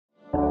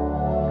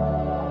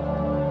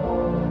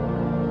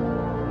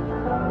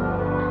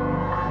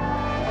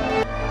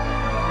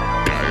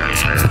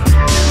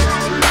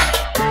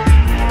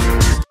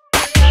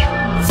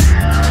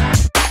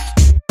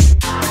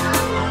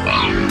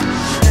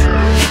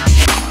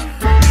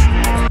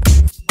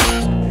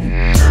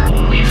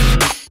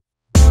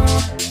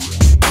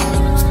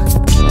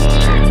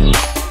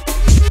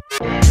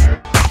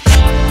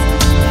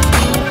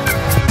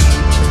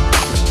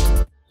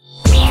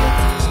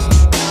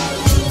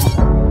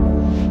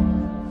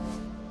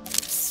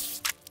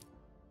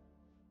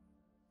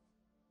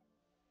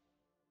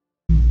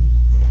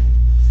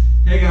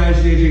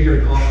JJ here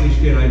at Off-Leash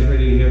Canine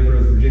Training in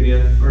Hampton,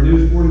 Virginia. Our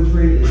newest board and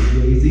train is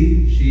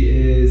Maize. She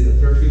is a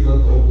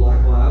 13-month-old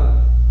black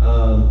lab.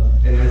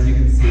 And as you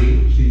can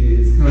see, she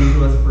is coming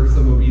to us for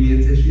some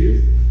obedience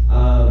issues.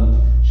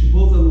 She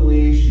pulls on the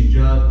leash, she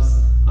jumps.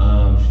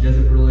 She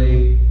doesn't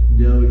really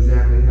know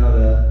exactly how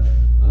to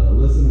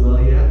listen well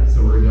yet,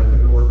 so we're definitely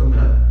going to work on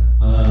that.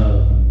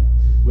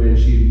 When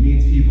she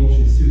meets people,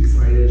 she's too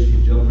excited,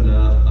 she's jumping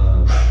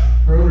up.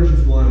 Her owners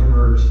just want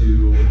her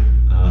to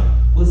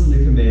listen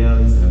to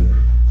commands, and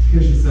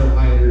because she's so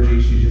high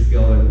energy, she's just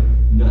going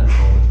nuts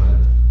all the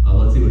time.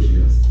 Let's see what she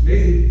does.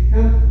 Maize,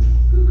 come.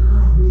 Good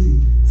girl,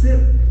 Maize.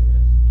 Sit.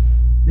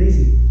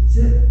 Maize,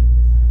 sit.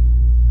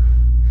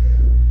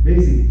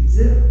 Maize,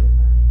 sit.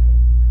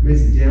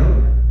 Maize,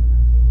 down.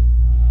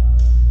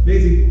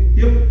 Maize,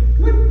 yep,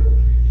 come on.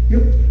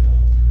 Yep.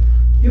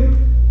 Yep.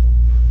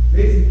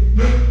 Maize,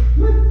 yep,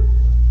 come on.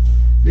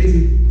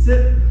 Maize,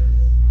 sit.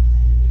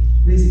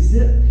 Maize,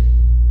 sit.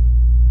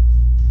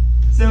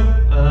 So,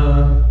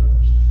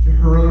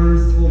 her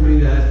owners told me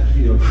that,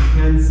 you know, she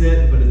can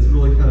sit, but it's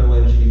really kind of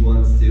when she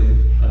wants to.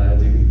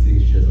 As you can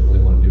see, she doesn't really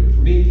want to do it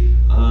for me.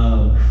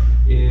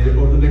 And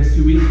over the next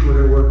 2 weeks, we're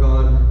going to work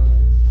on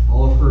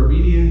all of her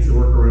obedience and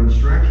work around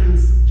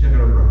distractions. Check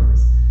out our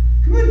progress.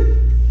 Come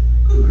on.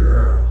 Good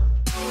girl.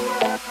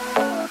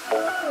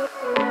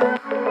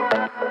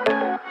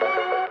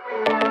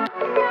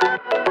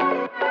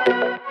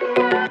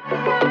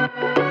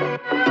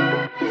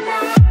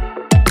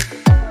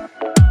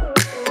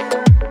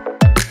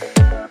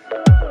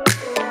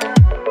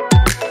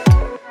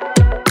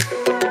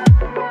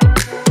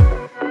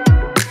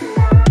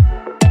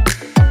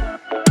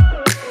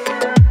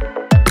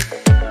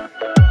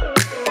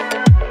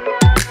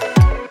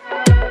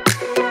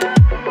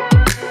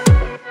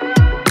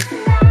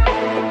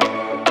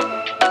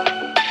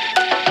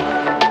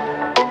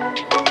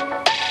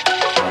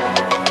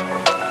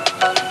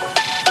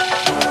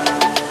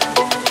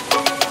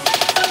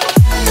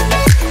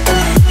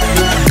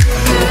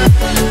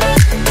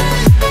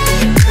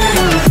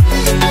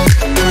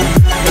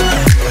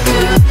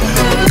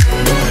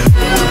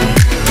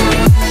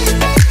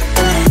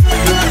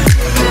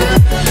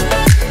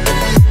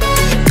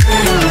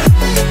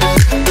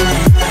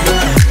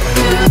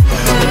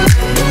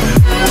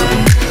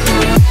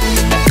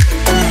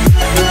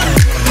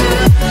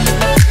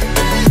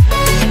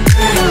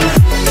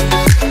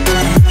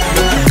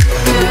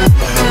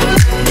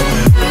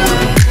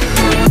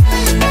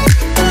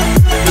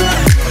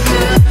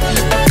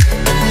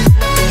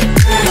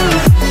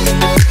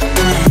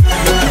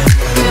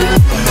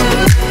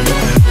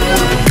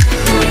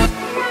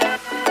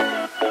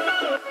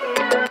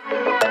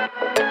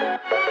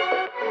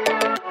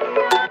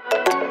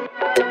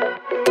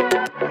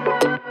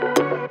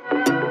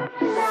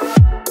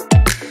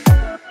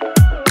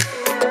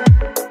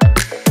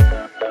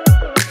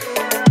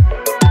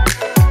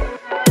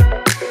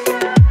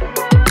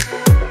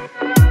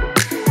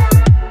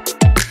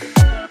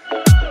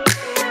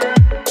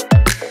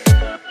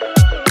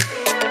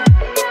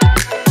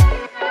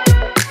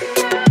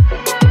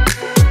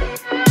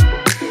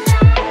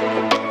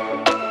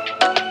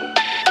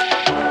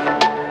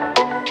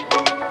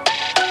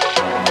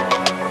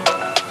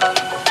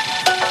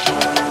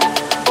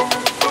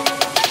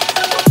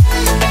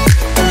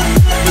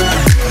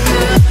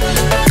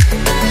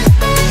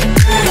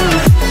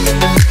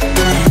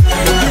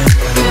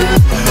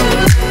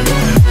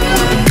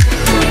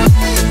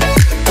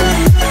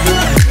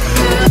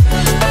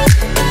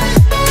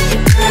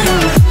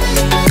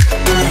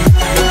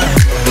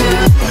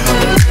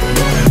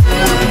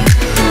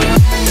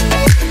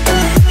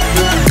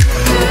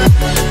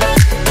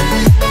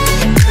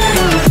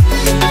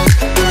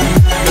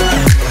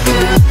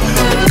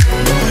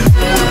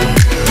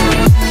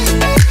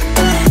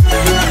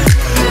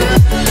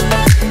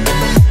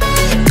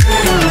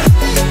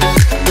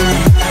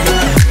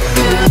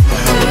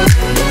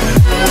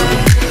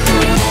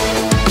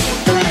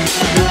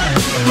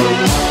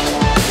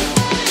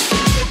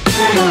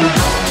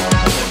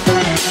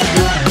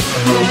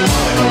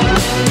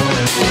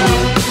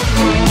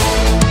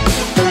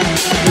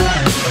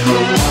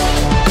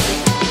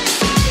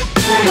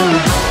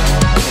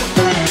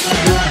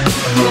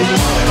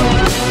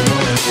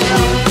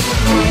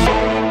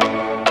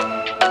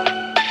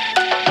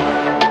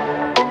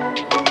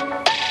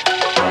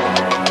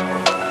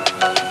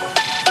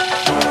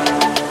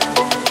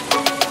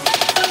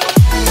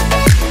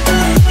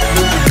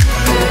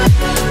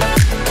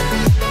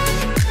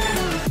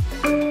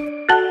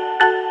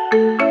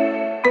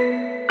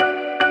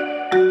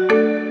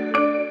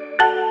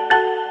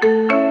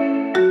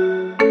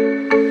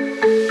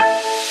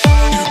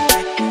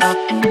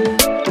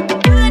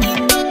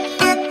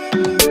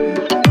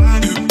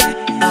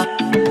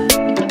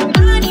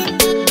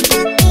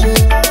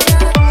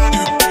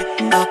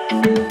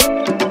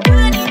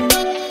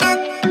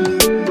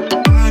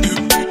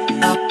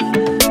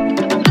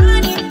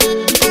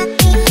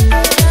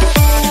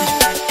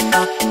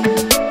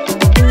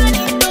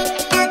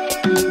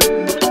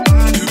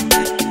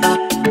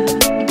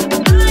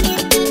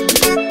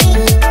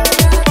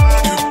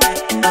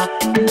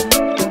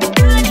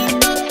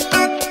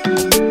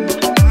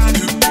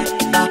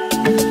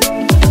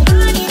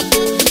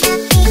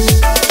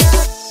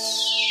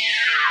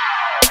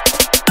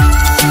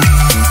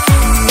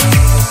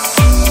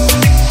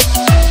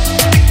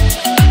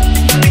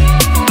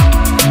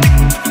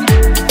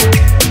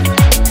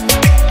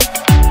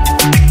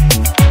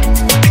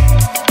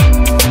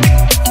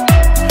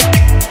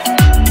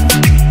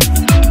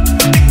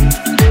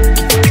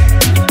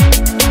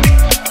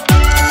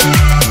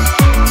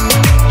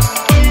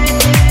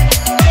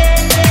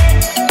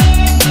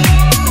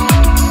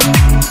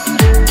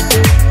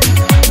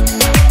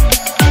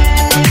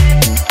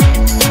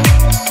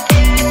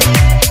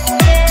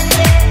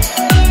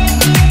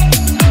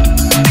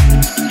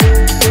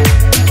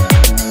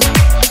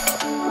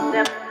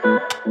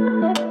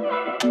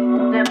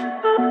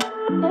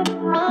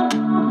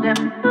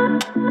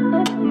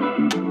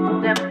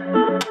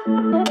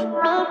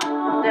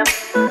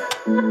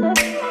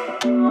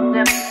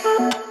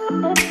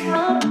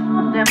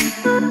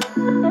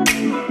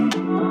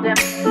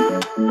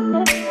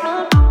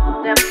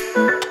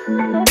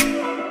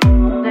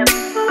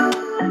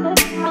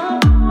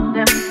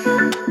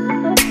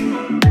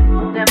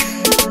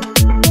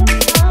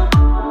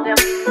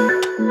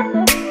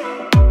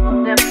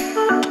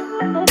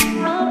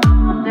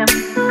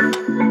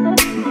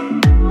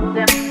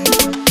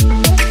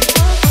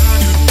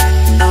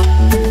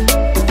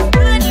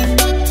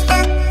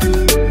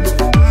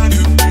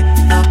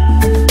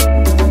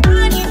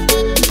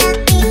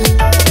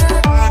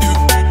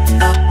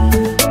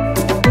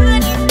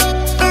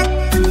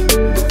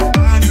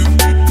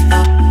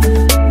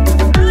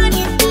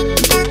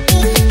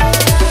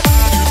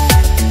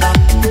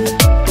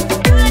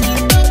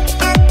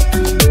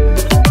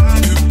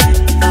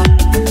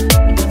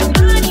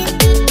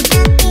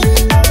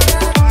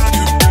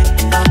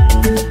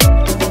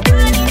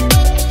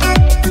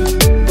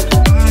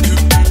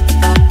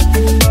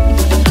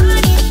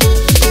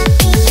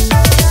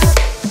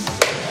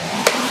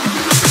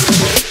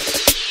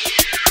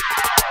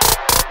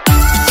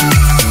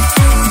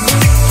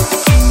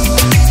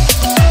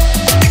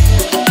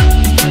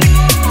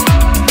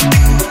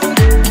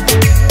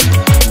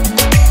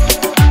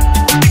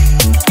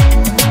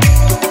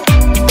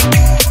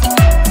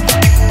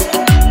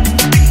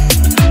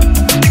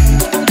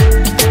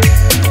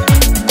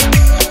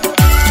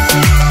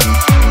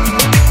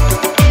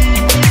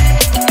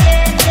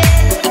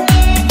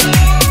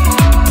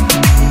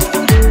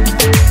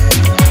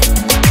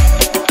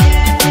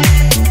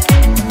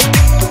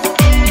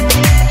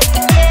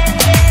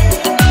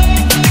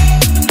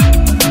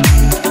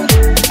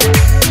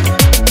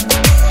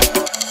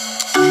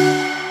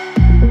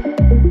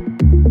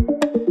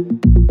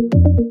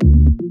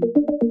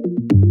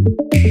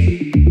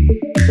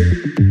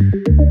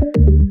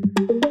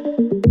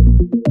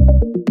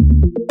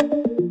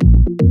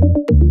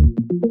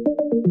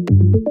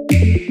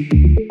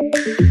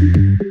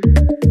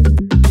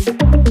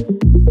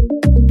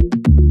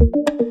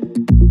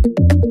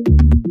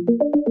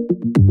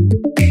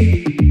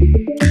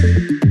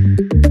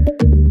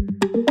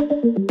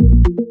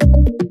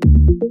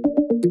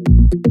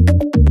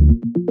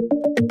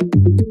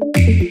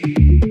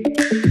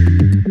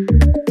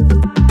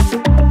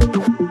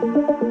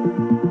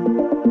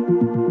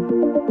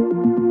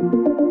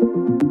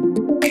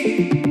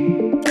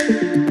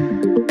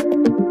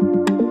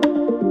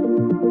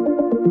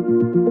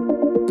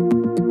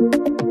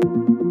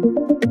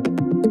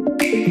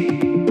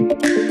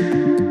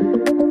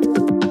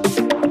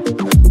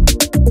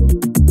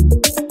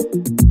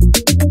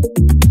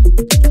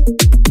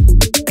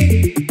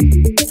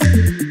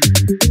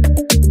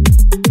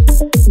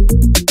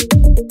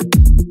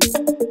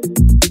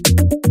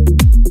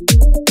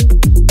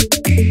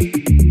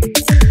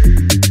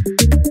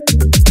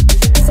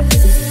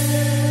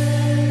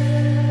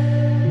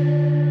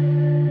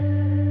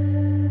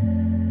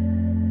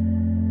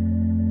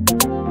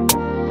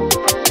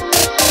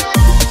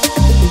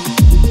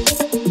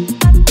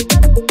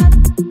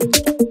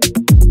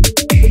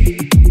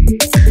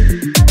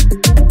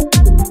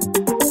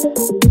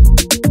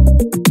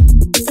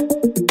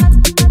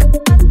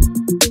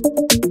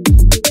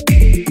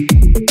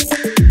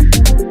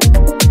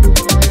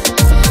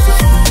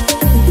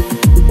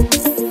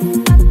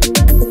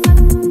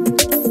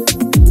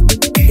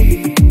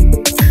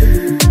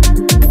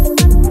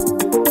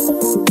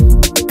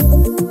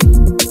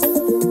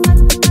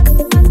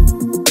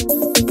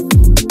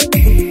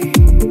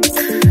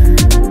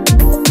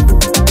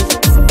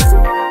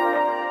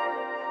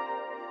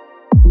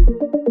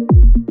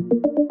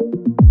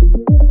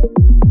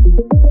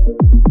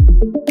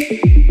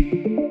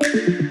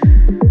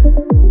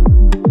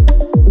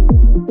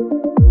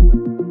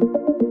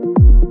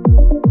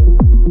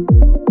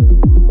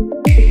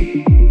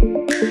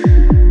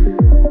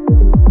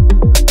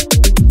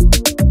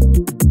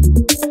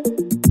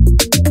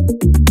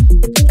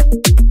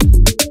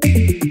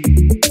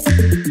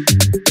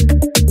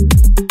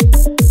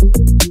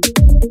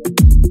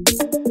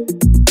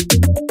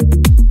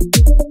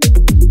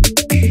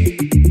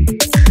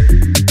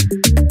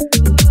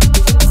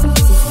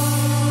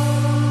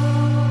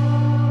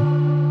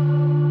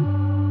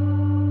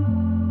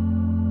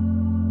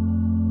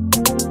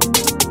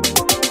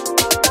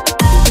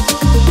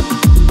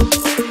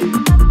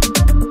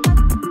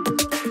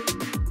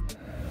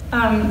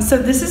 So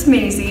this is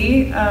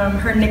Maize.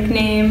 Her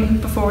nickname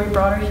before we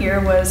brought her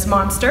here was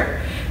Monster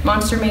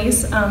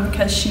Maize,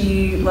 because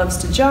she loves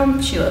to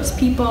jump, she loves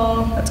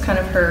people. That's kind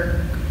of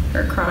her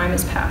crime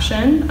is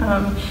passion.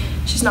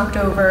 She's knocked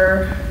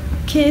over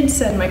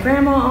kids and my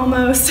grandma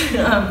almost.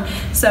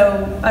 So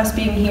us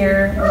being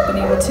here, we've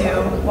been able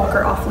to walk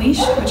her off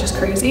leash, which is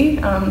crazy.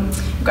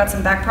 We've got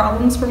some back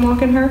problems from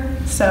walking her,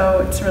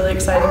 so it's really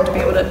exciting to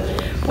be able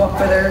to walk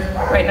with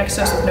her right next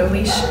to us with no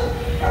leash.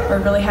 We're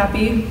really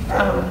happy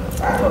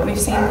with what we've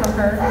seen from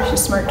her. She's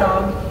a smart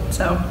dog,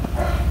 so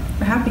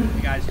we're happy.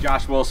 Hey guys,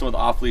 Josh Wilson with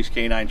Off-Leash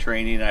Canine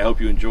Training. I hope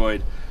you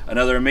enjoyed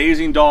another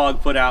amazing dog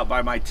put out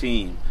by my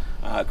team.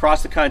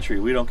 Across the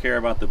country, we don't care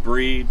about the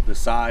breed, the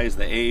size,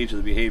 the age,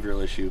 or the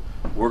behavioral issue.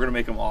 We're going to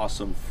make them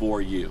awesome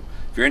for you.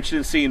 If you're interested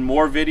in seeing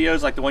more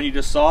videos like the one you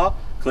just saw,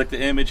 click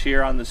the image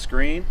here on the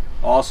screen.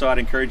 Also, I'd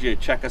encourage you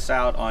to check us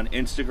out on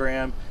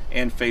Instagram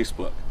and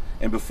Facebook.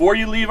 And before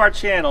you leave our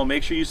channel,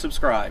 make sure you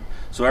subscribe.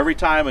 So every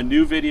time a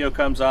new video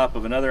comes up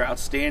of another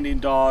outstanding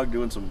dog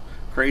doing some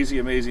crazy,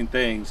 amazing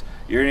things,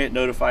 you're going to get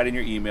notified in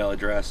your email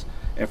address.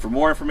 And for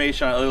more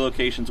information on other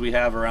locations we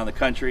have around the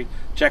country,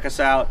 check us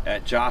out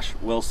at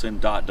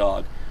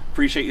joshwilson.dog.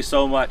 Appreciate you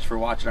so much for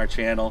watching our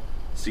channel.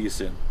 See you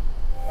soon.